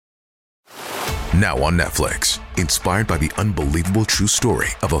Now on Netflix, inspired by the unbelievable true story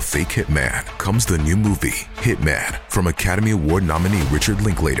of a fake hitman, comes the new movie, Hitman, from Academy Award nominee Richard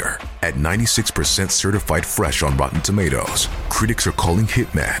Linklater. At 96% certified fresh on Rotten Tomatoes, critics are calling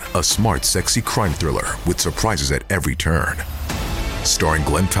Hitman a smart, sexy crime thriller with surprises at every turn. Starring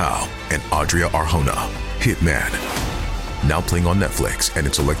Glenn Powell and Adria Arjona, Hitman. Now playing on Netflix and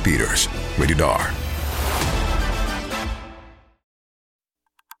in select theaters. Rated R.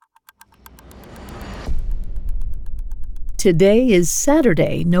 Today is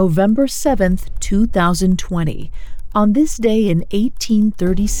Saturday, November 7th, 2020. On this day in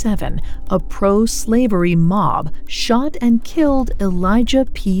 1837, a pro-slavery mob shot and killed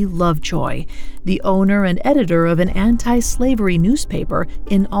Elijak P. Lovejoy, the owner and editor of an anti-slavery newspaper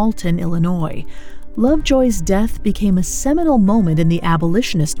in Alton, Illinois. Lovejoy's death became a seminal moment in the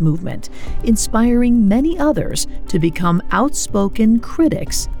abolitionist movement, inspiring many others to become outspoken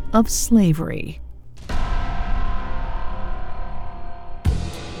critics of slavery.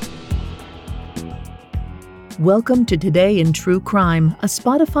 Welcome to Today in True Crime, a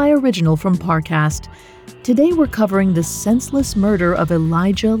Spotify original from Parcast. Today we're covering the senseless murder of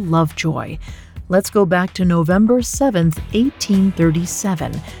Elijak Lovejoy. Let's go back to November 7th,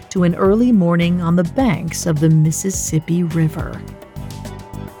 1837, to an early morning on the banks of the Mississippi River.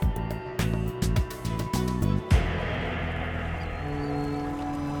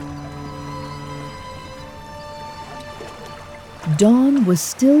 Dawn was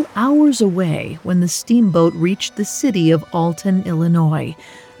still hours away when the steamboat reached the city of Alton, Illinois.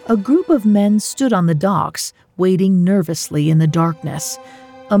 A group of men stood on the docks, waiting nervously in the darkness.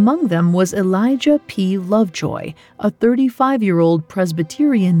 Among them was Elijak P. Lovejoy, a 35-year-old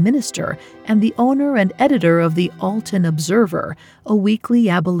Presbyterian minister and the owner and editor of the Alton Observer, a weekly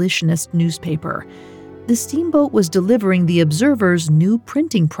abolitionist newspaper. The steamboat was delivering the Observer's new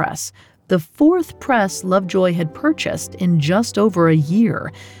printing press, the fourth press Lovejoy had purchased in just over a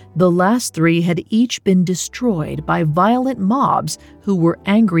year. The last three had each been destroyed by violent mobs who were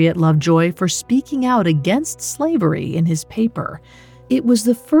angry at Lovejoy for speaking out against slavery in his paper. It was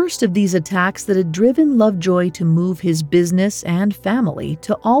the first of these attacks that had driven Lovejoy to move his business and family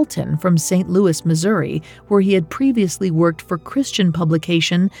to Alton from St. Louis, Missouri, where he had previously worked for Christian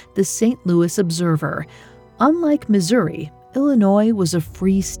publication, the St. Louis Observer. Unlike Missouri, Illinois was a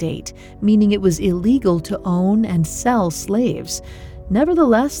free state, meaning it was illegal to own and sell slaves.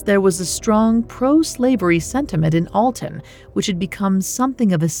 Nevertheless, there was a strong pro-slavery sentiment in Alton, which had become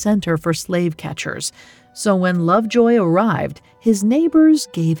something of a center for slave catchers. So when Lovejoy arrived, his neighbors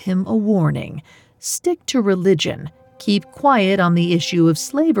gave him a warning. Stick to religion, keep quiet on the issue of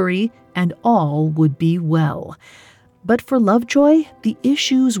slavery, and all would be well. But for Lovejoy, the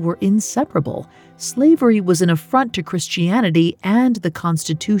issues were inseparable. Slavery was an affront to Christianity and the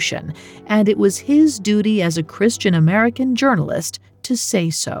Constitution, and it was his duty as a Christian American journalist to say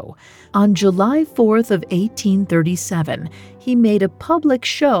so. On July 4th of 1837, he made a public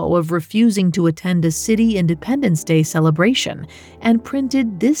show of refusing to attend a city Independence Day celebration and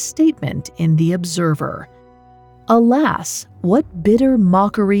printed this statement in the Observer. "Alas, what bitter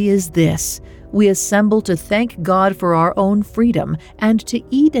mockery is this! We assemble to thank God for our own freedom and to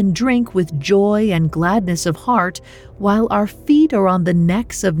eat and drink with joy and gladness of heart, while our feet are on the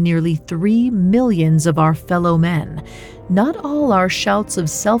necks of nearly 3 millions of our fellow men. Not all our shouts of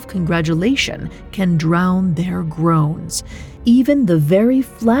self-congratulation can drown their groans. Even the very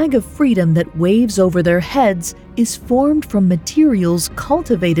flag of freedom that waves over their heads is formed from materials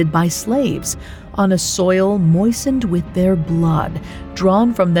cultivated by slaves, on a soil moistened with their blood,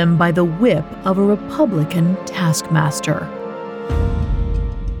 drawn from them by the whip of a Republican taskmaster."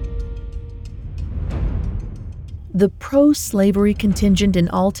 The pro-slavery contingent in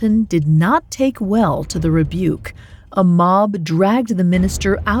Alton did not take well to the rebuke. A mob dragged the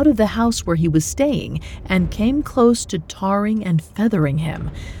minister out of the house where he was staying and came close to tarring and feathering him.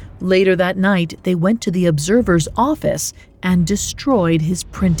 Later that night, they went to the Observer's office and destroyed his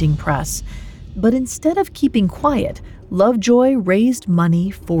printing press. But instead of keeping quiet, Lovejoy raised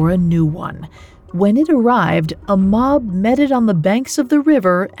money for a new one. When it arrived, a mob met it on the banks of the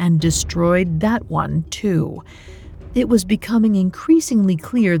river and destroyed that one too. It was becoming increasingly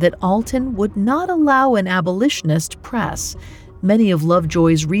clear that Alton would not allow an abolitionist press. Many of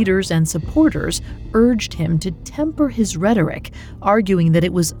Lovejoy's readers and supporters urged him to temper his rhetoric, arguing that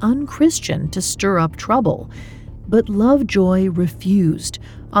it was unchristian to stir up trouble. But Lovejoy refused.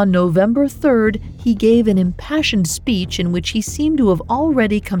 On November 3rd, he gave an impassioned speech in which he seemed to have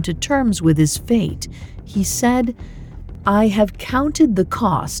already come to terms with his fate. He said, "I have counted the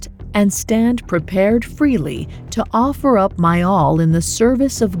cost, and stand prepared freely to offer up my all in the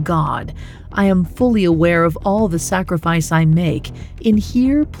service of God. I am fully aware of all the sacrifice I make in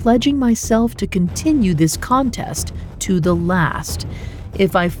here pledging myself to continue this contest to the last.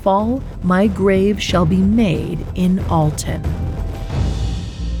 If I fall, my grave shall be made in Alton.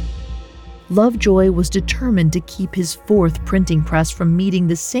 Lovejoy was determined to keep his fourth printing press from meeting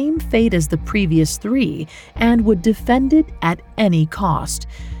the same fate as the previous three and would defend it at any cost.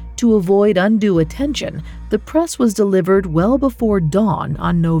 To avoid undue attention, the press was delivered well before dawn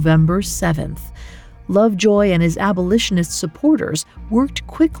on November 7th. Lovejoy and his abolitionist supporters worked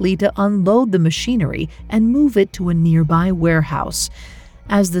quickly to unload the machinery and move it to a nearby warehouse.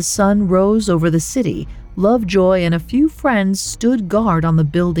 As the sun rose over the city, Lovejoy and a few friends stood guard on the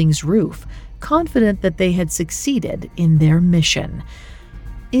building's roof, confident that they had succeeded in their mission.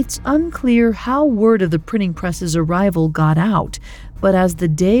 It's unclear how word of the printing press's arrival got out, but as the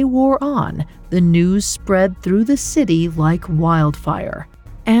day wore on, the news spread through the city like wildfire.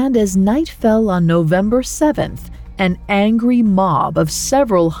 And as night fell on November 7th, an angry mob of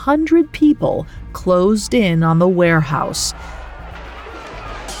several hundred people closed in on the warehouse.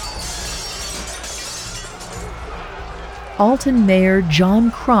 Alton Mayor John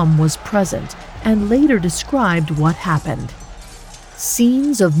Crum was present and later described what happened.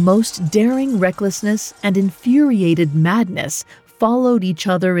 Scenes of most daring recklessness and infuriated madness followed each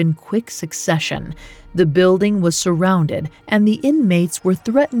other in quick succession. The building was surrounded, and the inmates were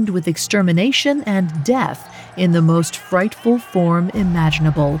threatened with extermination and death in the most frightful form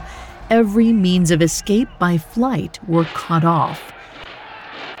imaginable. Every means of escape by flight were cut off.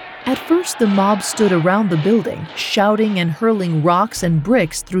 At first, the mob stood around the building, shouting and hurling rocks and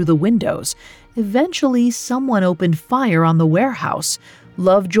bricks through the windows. Eventually, someone opened fire on the warehouse.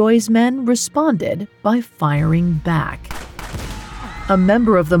 Lovejoy's men responded by firing back. A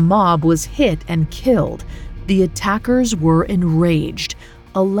member of the mob was hit and killed. The attackers were enraged.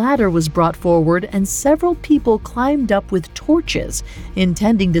 A ladder was brought forward and several people climbed up with torches,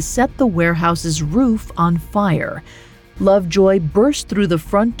 intending to set the warehouse's roof on fire. Lovejoy burst through the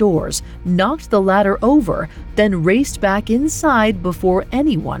front doors, knocked the ladder over, then raced back inside before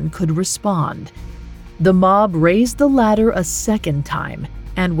anyone could respond. The mob raised the ladder a second time,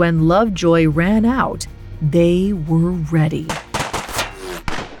 and when Lovejoy ran out, they were ready.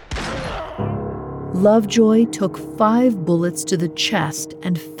 Lovejoy took 5 bullets to the chest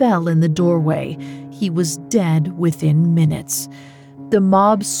and fell in the doorway. He was dead within minutes. The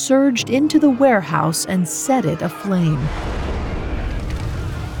mob surged into the warehouse and set it aflame.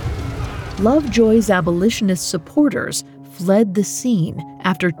 Lovejoy's abolitionist supporters fled the scene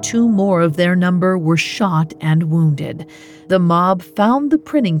after 2 more of their number were shot and wounded. The mob found the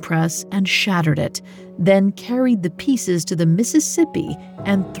printing press and shattered it, then carried the pieces to the Mississippi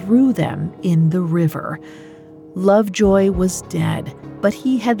and threw them in the river. Lovejoy was dead, but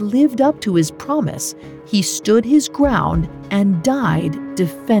he had lived up to his promise. He stood his ground and died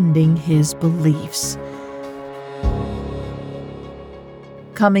defending his beliefs.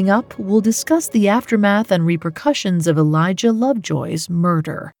 Coming up, we'll discuss the aftermath and repercussions of Elijak Lovejoy's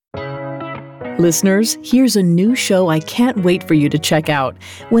murder. Listeners, here's a new show I can't wait for you to check out.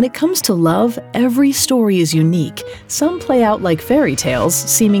 When it comes to love, every story is unique. Some play out like fairy tales,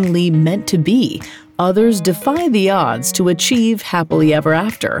 seemingly meant to be. Others defy the odds to achieve happily ever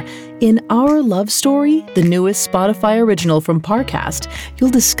after. In Our Love Story, the newest Spotify original from Parcast,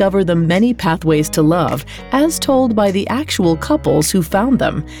 you'll discover the many pathways to love, as told by the actual couples who found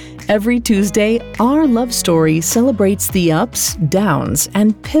them. Every Tuesday, Our Love Story celebrates the ups, downs,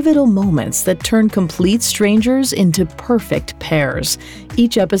 and pivotal moments that turn complete strangers into perfect pairs.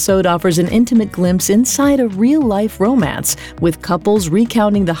 Each episode offers an intimate glimpse inside a real-life romance, with couples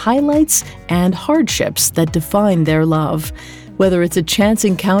recounting the highlights and hardships that define their love. Whether it's a chance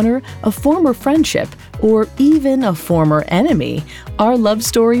encounter, a former friendship, or even a former enemy, Our Love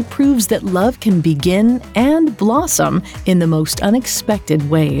Story proves that love can begin and blossom in the most unexpected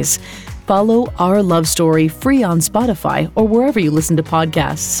ways. Follow Our Love Story free on Spotify or wherever you listen to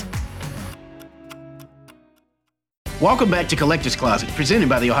podcasts. Welcome back to Collector's Closet, presented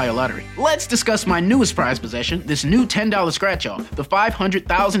by the Ohio Lottery. Let's discuss my newest prize possession, this new $10 scratch-off, the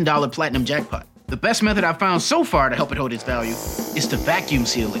 $500,000 Platinum Jackpot. The best method I've found so far to help it hold its value is to vacuum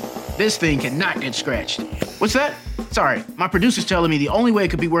seal it. This thing cannot get scratched. What's that? Sorry, my producer's telling me the only way it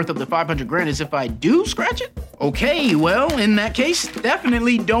could be worth up to $500,000 is if I do scratch it? Okay, well, in that case,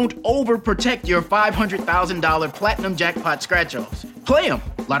 definitely don't overprotect your $500,000 Platinum Jackpot scratch-offs. Play them.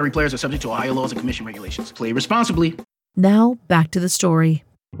 Lottery players are subject to Ohio laws and commission regulations. Play responsibly. Now, back to the story.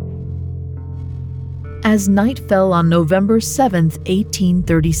 As night fell on November 7,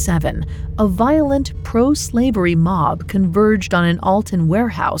 1837, a violent pro-slavery mob converged on an Alton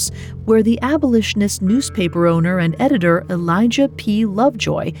warehouse where the abolitionist newspaper owner and editor Elijah P.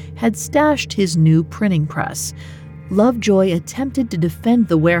 Lovejoy had stashed his new printing press. Lovejoy attempted to defend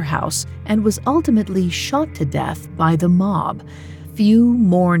the warehouse and was ultimately shot to death by the mob. Few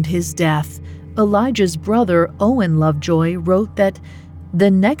mourned his death. Elijah's brother, Owen Lovejoy, wrote that,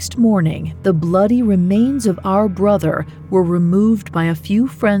 "The next morning, the bloody remains of our brother were removed by a few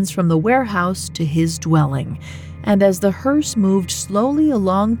friends from the warehouse to his dwelling, and as the hearse moved slowly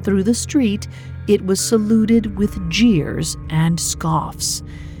along through the street, it was saluted with jeers and scoffs."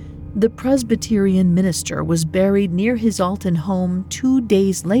 The Presbyterian minister was buried near his Alton home 2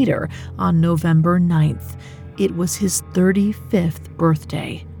 days later on November 9th. It was his 35th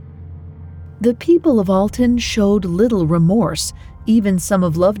birthday. The people of Alton showed little remorse. Even some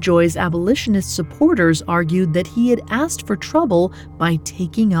of Lovejoy's abolitionist supporters argued that he had asked for trouble by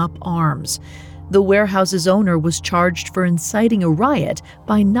taking up arms. The warehouse's owner was charged for inciting a riot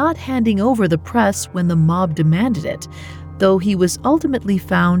by not handing over the press when the mob demanded it, though he was ultimately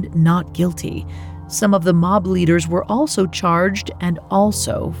found not guilty. Some of the mob leaders were also charged and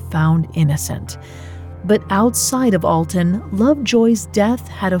also found innocent. But outside of Alton, Lovejoy's death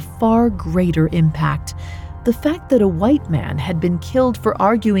had a far greater impact. The fact that a white man had been killed for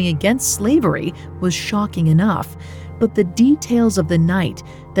arguing against slavery was shocking enough, but the details of the night,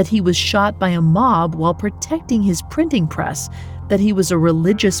 that he was shot by a mob while protecting his printing press, that he was a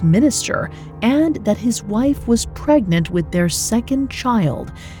religious minister, and that his wife was pregnant with their second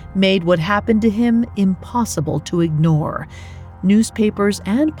child, made what happened to him impossible to ignore. Newspapers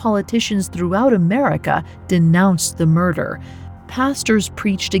and politicians throughout America denounced the murder. Pastors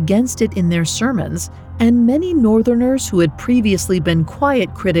preached against it in their sermons, and many Northerners who had previously been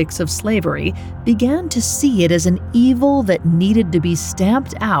quiet critics of slavery began to see it as an evil that needed to be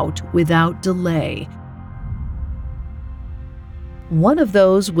stamped out without delay. One of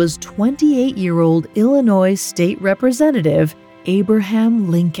those was 28-year-old Illinois State Representative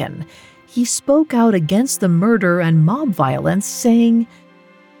Abraham Lincoln. He spoke out against the murder and mob violence, saying,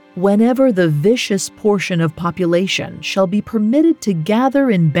 "Whenever the vicious portion of population shall be permitted to gather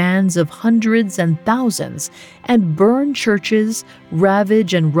in bands of hundreds and thousands, and burn churches,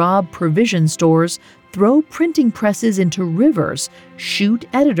 ravage and rob provision stores, throw printing presses into rivers, shoot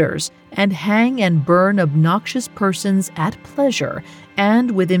editors, and hang and burn obnoxious persons at pleasure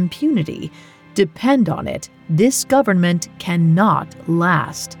and with impunity, depend on it, this government cannot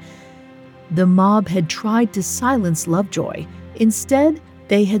last." The mob had tried to silence Lovejoy. Instead,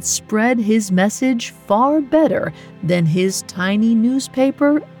 they had spread his message far better than his tiny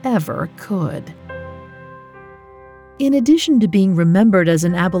newspaper ever could. In addition to being remembered as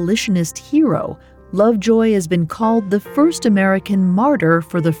an abolitionist hero, Lovejoy has been called the first American martyr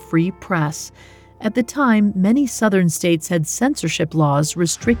for the free press. At the time, many Southern states had censorship laws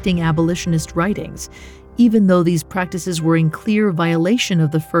restricting abolitionist writings. Even though these practices were in clear violation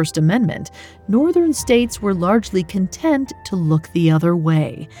of the First Amendment, Northern states were largely content to look the other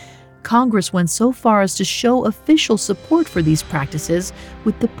way. Congress went so far as to show official support for these practices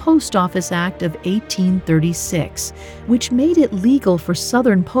with the Post Office Act of 1836, which made it legal for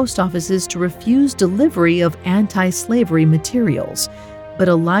Southern post offices to refuse delivery of anti-slavery materials. But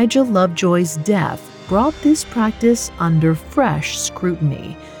Elijah Lovejoy's death brought this practice under fresh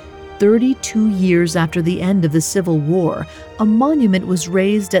scrutiny. 32 years after the end of the Civil War, a monument was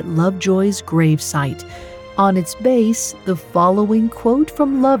raised at Lovejoy's gravesite. On its base, the following quote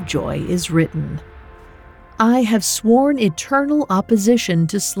from Lovejoy is written: "I have sworn eternal opposition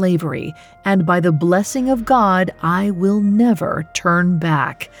to slavery, and by the blessing of God, I will never turn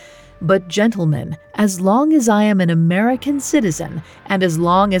back. But gentlemen, as long as I am an American citizen, and as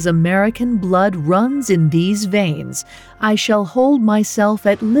long as American blood runs in these veins, I shall hold myself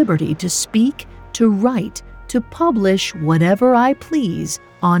at liberty to speak, to write, to publish whatever I please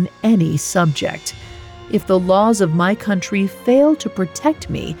on any subject. If the laws of my country fail to protect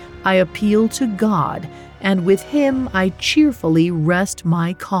me, I appeal to God, and with Him I cheerfully rest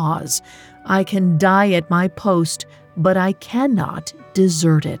my cause. I can die at my post, but I cannot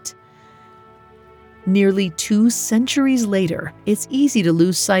desert it." Nearly 2 centuries later, it's easy to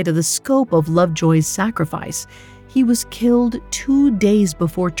lose sight of the scope of Lovejoy's sacrifice. He was killed 2 days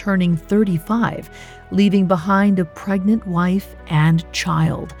before turning 35, leaving behind a pregnant wife and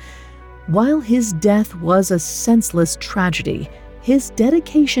child. While his death was a senseless tragedy, his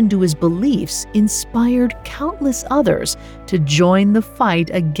dedication to his beliefs inspired countless others to join the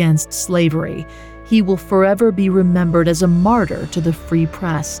fight against slavery. He will forever be remembered as a martyr to the free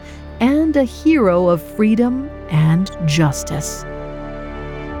press and a hero of freedom and justice.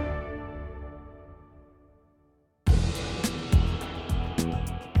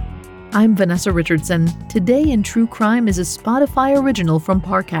 I'm Vanessa Richardson. Today in True Crime is a Spotify original from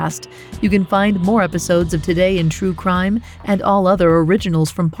Parcast. You can find more episodes of Today in True Crime and all other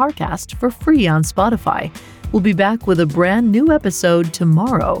originals from Parcast for free on Spotify. We'll be back with a brand new episode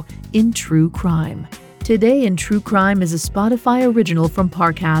tomorrow in True Crime. Today in True Crime is a Spotify original from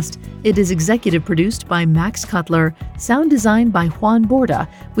Parcast. It is executive produced by Max Cutler, sound designed by Juan Borda,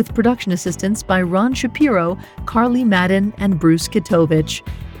 with production assistance by Ron Shapiro, Carly Madden, and Bruce Kitovich.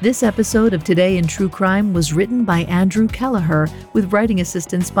 This episode of Today in True Crime was written by Andrew Kelleher, with writing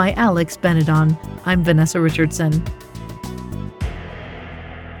assistance by Alex Benedon. I'm Vanessa Richardson.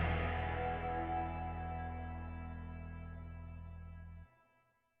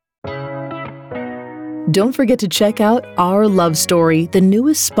 Don't forget to check out Our Love Story, the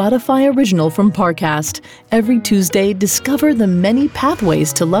newest Spotify original from Parcast. Every Tuesday, discover the many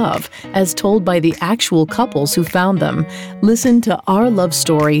pathways to love, as told by the actual couples who found them. Listen to Our Love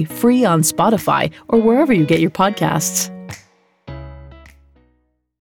Story free on Spotify or wherever you get your podcasts.